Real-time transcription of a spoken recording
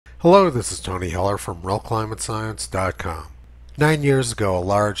Hello, this is Tony Heller from RealClimateScience.com. 9 years ago, a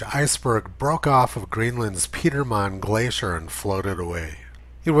large iceberg broke off of Greenland's Petermann Glacier and floated away.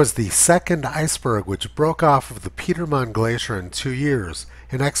 It was the second iceberg which broke off of the Petermann Glacier in 2 years,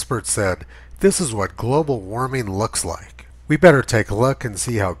 and experts said, "This is what global warming looks like." We better take a look and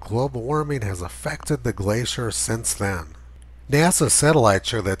see how global warming has affected the glacier since then. NASA satellites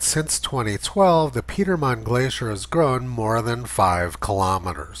show that since 2012, the Petermann Glacier has grown more than 5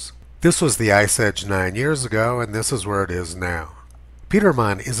 kilometers. This was the ice edge 9 years ago, and this is where it is now.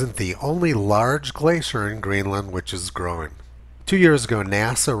 Petermann isn't the only large glacier in Greenland which is growing. 2 years ago,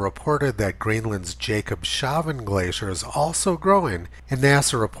 NASA reported that Greenland's Jacobshavn Glacier is also growing, and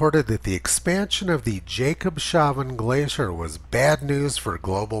NASA reported that the expansion of the Jacobshavn Glacier was bad news for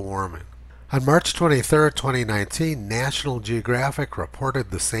global warming. On March 23, 2019, National Geographic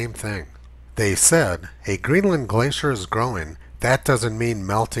reported the same thing. They said, "A Greenland glacier is growing. That doesn't mean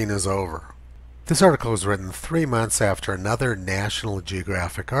melting is over." This article was written 3 months after another National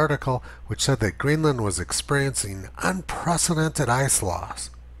Geographic article which said that Greenland was experiencing unprecedented ice loss.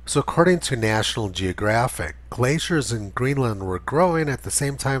 So according to National Geographic, glaciers in Greenland were growing at the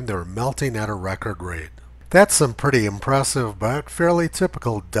same time they were melting at a record rate. That's some pretty impressive but fairly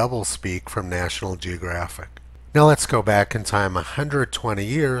typical doublespeak from National Geographic. Now let's go back in time 120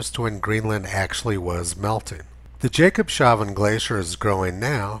 years to when Greenland actually was melting. The Jacobshavn Glacier is growing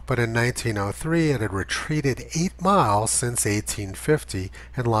now, but in 1903 it had retreated 8 miles since 1850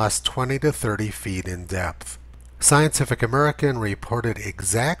 and lost 20 to 30 feet in depth. Scientific American reported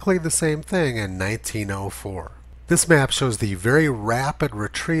exactly the same thing in 1904. This map shows the very rapid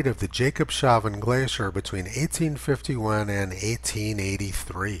retreat of the Jacobshavn Glacier between 1851 and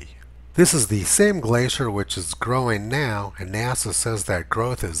 1883. This is the same glacier which is growing now, and NASA says that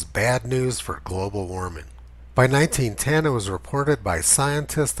growth is bad news for global warming. By 1910, it was reported by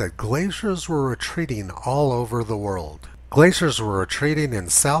scientists that glaciers were retreating all over the world. Glaciers were retreating in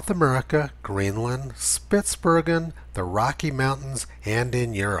South America, Greenland, Spitsbergen, the Rocky Mountains, and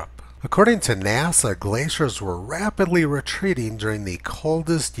in Europe. According to NASA, glaciers were rapidly retreating during the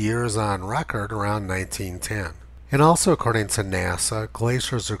coldest years on record around 1910. And also according to NASA,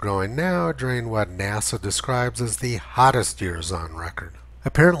 glaciers are growing now during what NASA describes as the hottest years on record.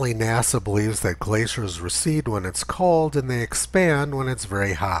 Apparently NASA believes that glaciers recede when it's cold and they expand when it's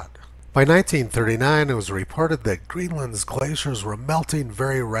very hot. By 1939, it was reported that Greenland's glaciers were melting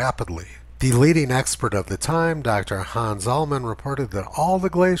very rapidly. The leading expert of the time, Dr. Hans Ullmann, reported that all the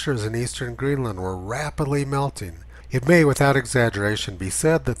glaciers in eastern Greenland were rapidly melting. It may, without exaggeration, be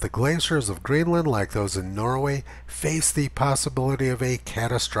said that the glaciers of Greenland, like those in Norway, face the possibility of a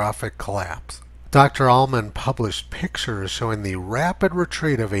catastrophic collapse. Dr. Ullmann published pictures showing the rapid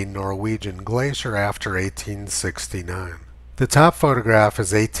retreat of a Norwegian glacier after 1869. The top photograph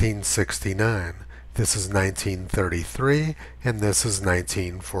is 1869. This is 1933, and this is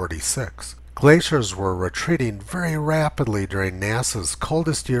 1946. Glaciers were retreating very rapidly during NASA's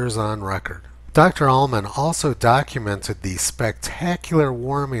coldest years on record. Dr. Ullmann also documented the spectacular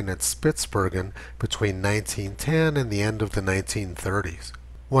warming at Spitsbergen between 1910 and the end of the 1930s.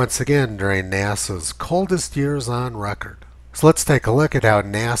 Once again during NASA's coldest years on record. So let's take a look at how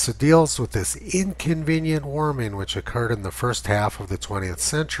NASA deals with this inconvenient warming which occurred in the first half of the 20th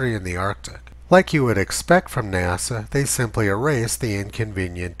century in the Arctic. Like you would expect from NASA, they simply erase the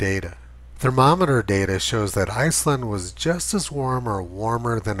inconvenient data. Thermometer data shows that Iceland was just as warm or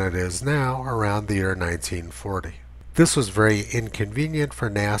warmer than it is now around the year 1940. This was very inconvenient for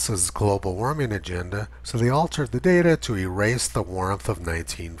NASA's global warming agenda, so they altered the data to erase the warmth of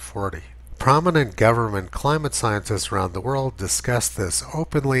 1940. Prominent government climate scientists around the world discussed this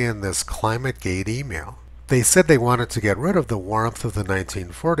openly in this ClimateGate email. They said they wanted to get rid of the warmth of the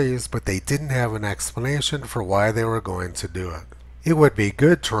 1940s, but they didn't have an explanation for why they were going to do it. It would be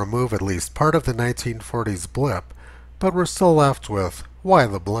good to remove at least part of the 1940s blip, but we're still left with, why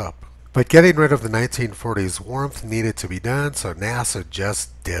the blip? But getting rid of the 1940s warmth needed to be done, so NASA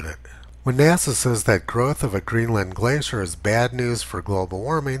just did it. When NASA says that growth of a Greenland glacier is bad news for global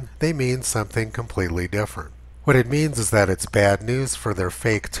warming, they mean something completely different. What it means is that it's bad news for their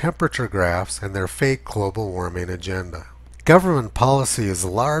fake temperature graphs and their fake global warming agenda. Government policy is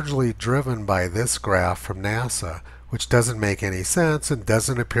largely driven by this graph from NASA, which doesn't make any sense and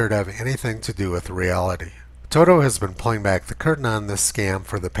doesn't appear to have anything to do with reality. Toto has been pulling back the curtain on this scam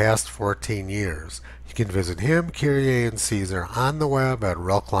for the past 14 years. You can visit him, Kyrie, and Caesar on the web at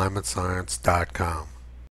realclimatescience.com.